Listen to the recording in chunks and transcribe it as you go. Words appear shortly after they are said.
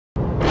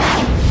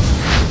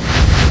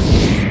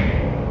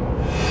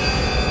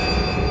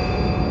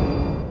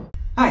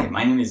Hi,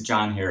 my name is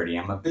John Harity.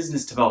 I'm a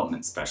business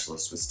development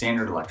specialist with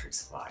Schneider Electric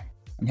Supply.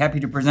 I'm happy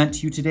to present to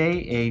you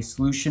today a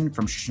solution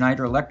from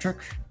Schneider Electric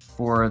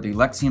for the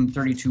Lexium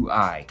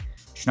 32i.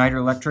 Schneider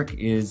Electric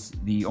is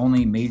the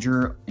only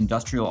major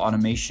industrial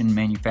automation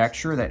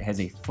manufacturer that has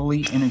a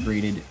fully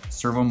integrated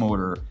servo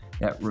motor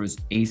that was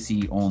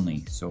AC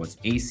only. So it's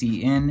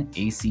AC in,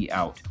 AC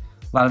out.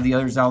 A lot of the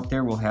others out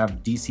there will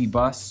have DC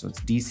bus, so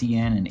it's DC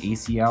in and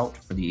AC out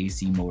for the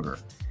AC motor.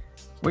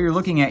 What you're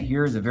looking at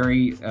here is a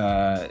very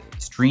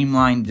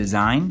streamlined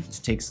design. This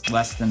takes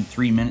less than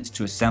 3 minutes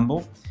to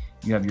assemble.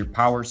 You have your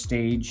power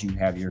stage, you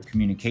have your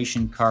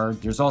communication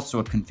card. There's also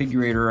a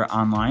configurator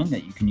online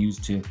that you can use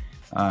to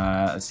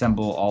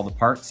assemble all the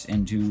parts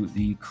into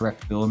the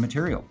correct bill of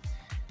material.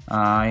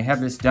 I have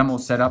this demo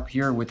set up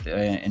here with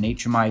an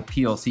HMI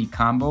PLC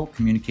combo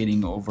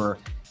communicating over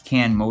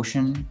CAN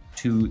motion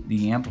to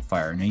the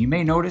amplifier. Now you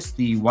may notice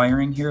the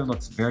wiring here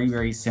looks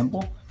very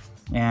simple,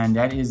 and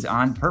that is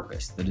on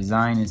purpose. The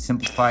design is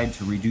simplified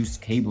to reduce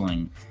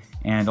cabling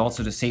and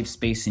also to save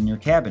space in your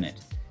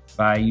cabinet.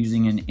 By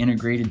using an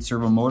integrated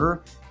servo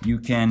motor, you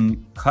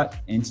can cut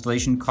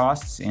installation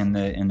costs and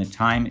the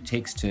time it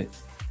takes to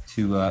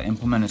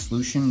implement a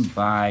solution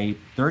by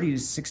 30 to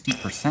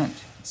 60%.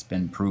 It's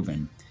been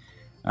proven.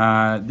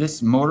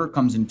 This motor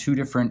comes in two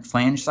different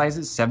flange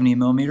sizes,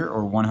 70mm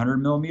or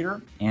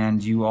 100mm,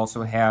 and you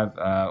also have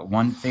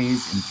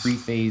one-phase and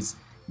three-phase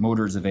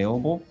motors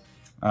available.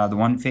 The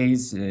one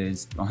phase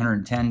is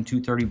 110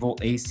 230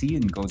 volt AC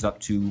and goes up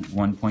to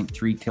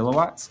 1.3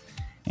 kilowatts.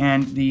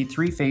 And the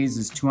three phase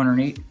is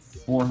 208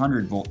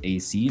 400 volt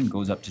AC and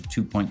goes up to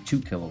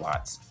 2.2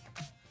 kilowatts.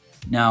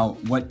 Now,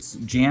 what's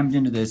jammed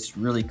into this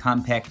really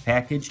compact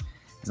package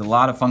is a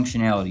lot of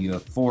functionality. You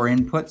have 4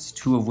 inputs,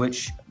 2 of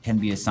which can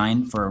be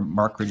assigned for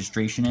mark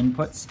registration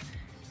inputs.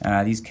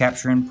 These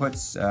capture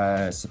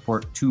inputs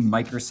support 2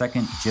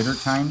 microsecond jitter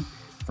time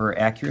for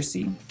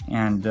accuracy,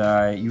 and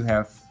you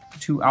have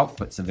 2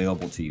 outputs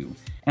available to you.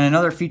 And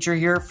another feature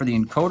here for the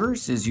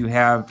encoders is you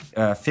have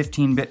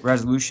 15-bit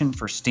resolution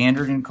for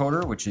standard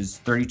encoder, which is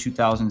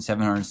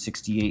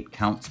 32,768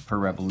 counts per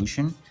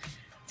revolution.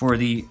 For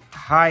the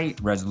high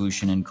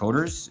resolution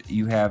encoders,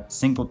 you have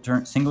single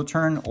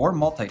turn or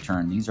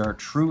multi-turn. These are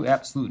true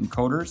absolute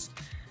encoders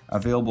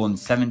available in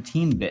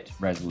 17-bit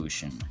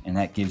resolution, and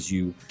that gives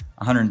you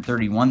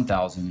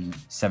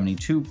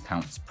 131,072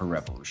 counts per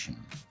revolution.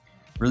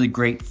 Really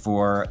great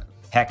for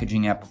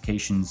packaging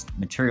applications,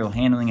 material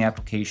handling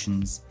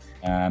applications,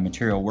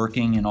 material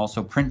working, and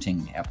also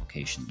printing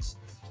applications.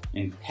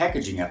 In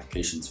packaging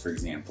applications, for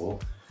example,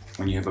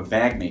 when you have a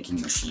bag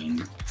making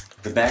machine,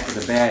 the back of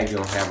the bag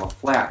you'll have a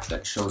flap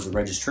that shows a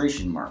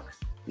registration mark.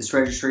 This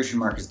registration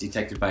mark is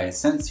detected by a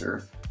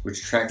sensor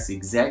which tracks the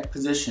exact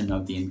position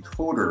of the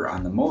encoder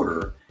on the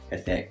motor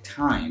at that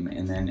time,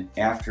 and then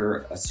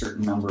after a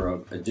certain number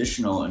of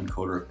additional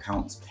encoder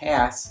counts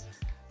pass,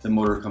 the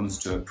motor comes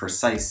to a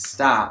precise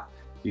stop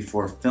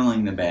before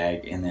filling the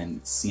bag and then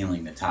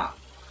sealing the top.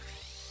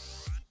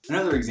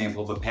 Another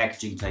example of a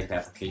packaging type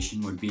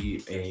application would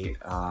be a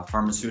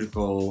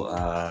pharmaceutical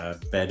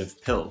bed of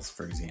pills,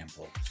 for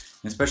example.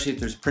 And especially if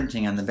there's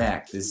printing on the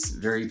back. This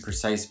very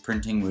precise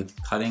printing with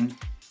cutting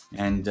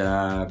and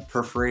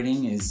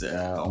perforating is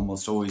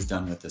almost always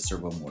done with a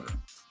servo motor.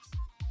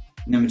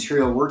 In the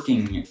material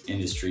working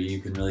industry,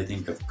 you can really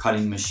think of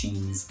cutting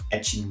machines,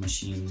 etching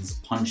machines,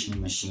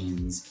 punching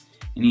machines,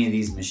 any of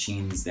these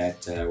machines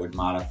that would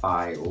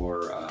modify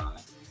or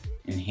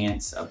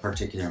enhance a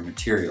particular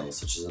material,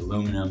 such as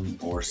aluminum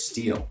or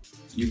steel.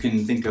 You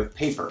can think of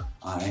paper,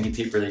 any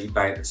paper that you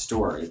buy at the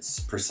store. It's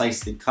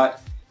precisely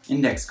cut.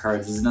 Index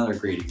cards is another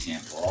great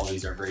example. All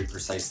these are very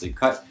precisely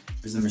cut.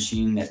 There's a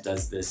machine that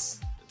does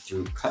this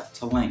through cut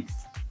to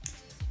length.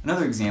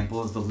 Another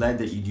example is the lead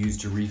that you'd use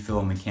to refill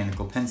a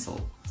mechanical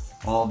pencil.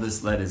 All of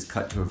this lead is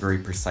cut to a very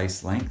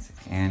precise length,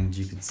 and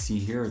you can see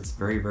here it's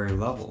very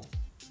level.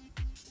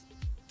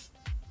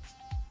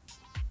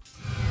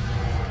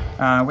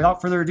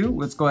 Without further ado,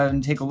 let's go ahead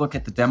and take a look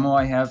at the demo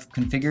I have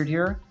configured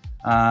here.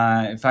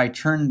 If I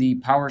turn the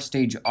power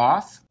stage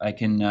off, I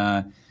can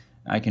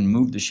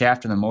move the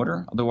shaft of the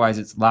motor. Otherwise,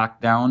 it's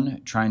locked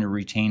down, trying to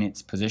retain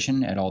its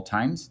position at all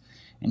times.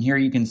 And here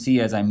you can see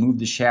as I move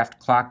the shaft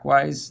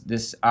clockwise,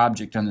 this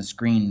object on the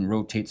screen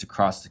rotates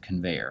across the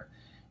conveyor.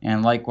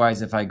 And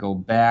likewise, if I go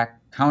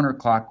back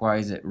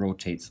counterclockwise, it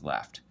rotates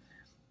left.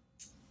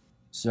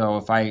 So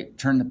if I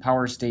turn the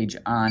power stage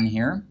on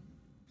here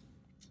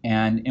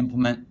and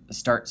implement the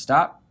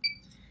start-stop,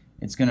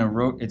 it's going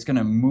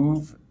to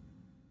move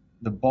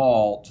the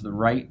ball to the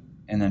right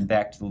and then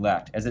back to the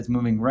left. As it's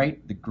moving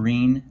right, the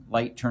green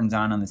light turns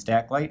on the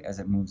stack light. As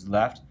it moves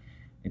left,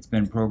 it's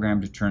been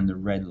programmed to turn the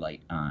red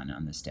light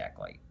on the stack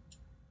light.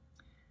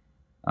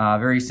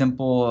 Very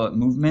simple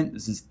movement.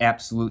 This is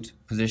absolute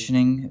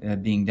positioning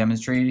being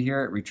demonstrated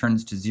here. It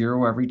returns to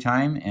 0 every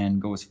time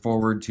and goes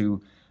forward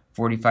to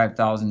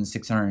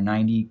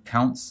 45,690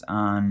 counts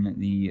on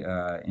the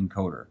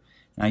encoder.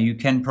 Now you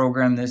can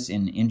program this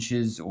in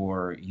inches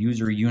or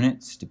user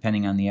units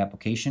depending on the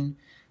application,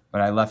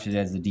 but I left it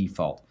as the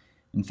default.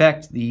 In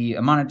fact, the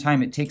amount of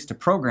time it takes to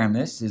program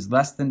this is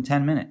less than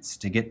 10 minutes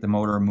to get the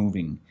motor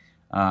moving.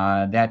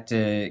 That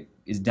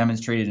is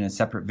demonstrated in a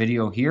separate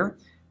video here.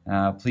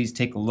 Please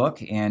take a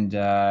look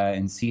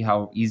and see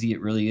how easy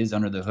it really is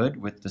under the hood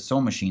with the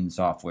Sew Machine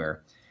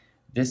software.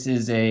 This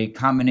is a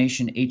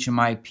combination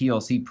HMI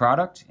PLC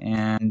product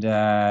and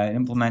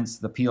implements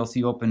the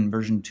PLC Open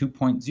version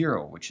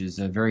 2.0, which is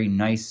a very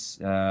nice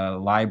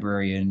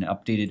library and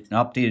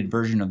updated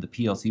version of the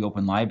PLC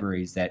Open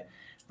libraries that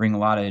bring a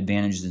lot of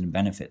advantages and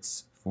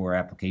benefits for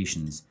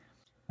applications.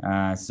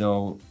 That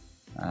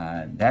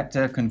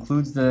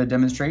concludes the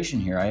demonstration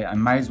here. I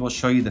might as well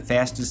show you the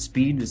fastest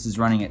speed. This is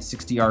running at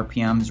 60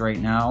 RPMs right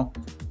now.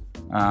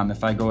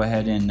 If I go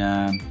ahead and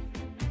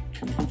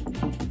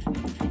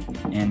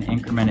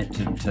increment it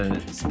to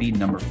speed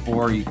number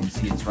 4, you can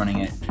see it's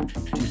running at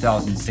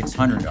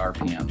 2,600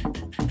 RPM.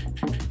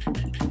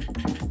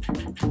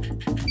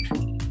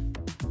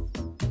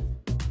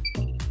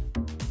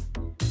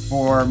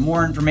 For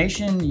more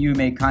information, you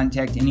may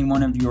contact any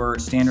one of your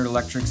Schneider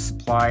Electric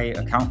supply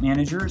account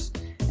managers,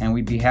 and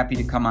we'd be happy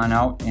to come on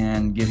out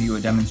and give you a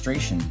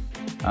demonstration.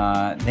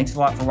 Thanks a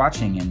lot for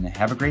watching, and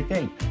have a great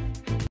day.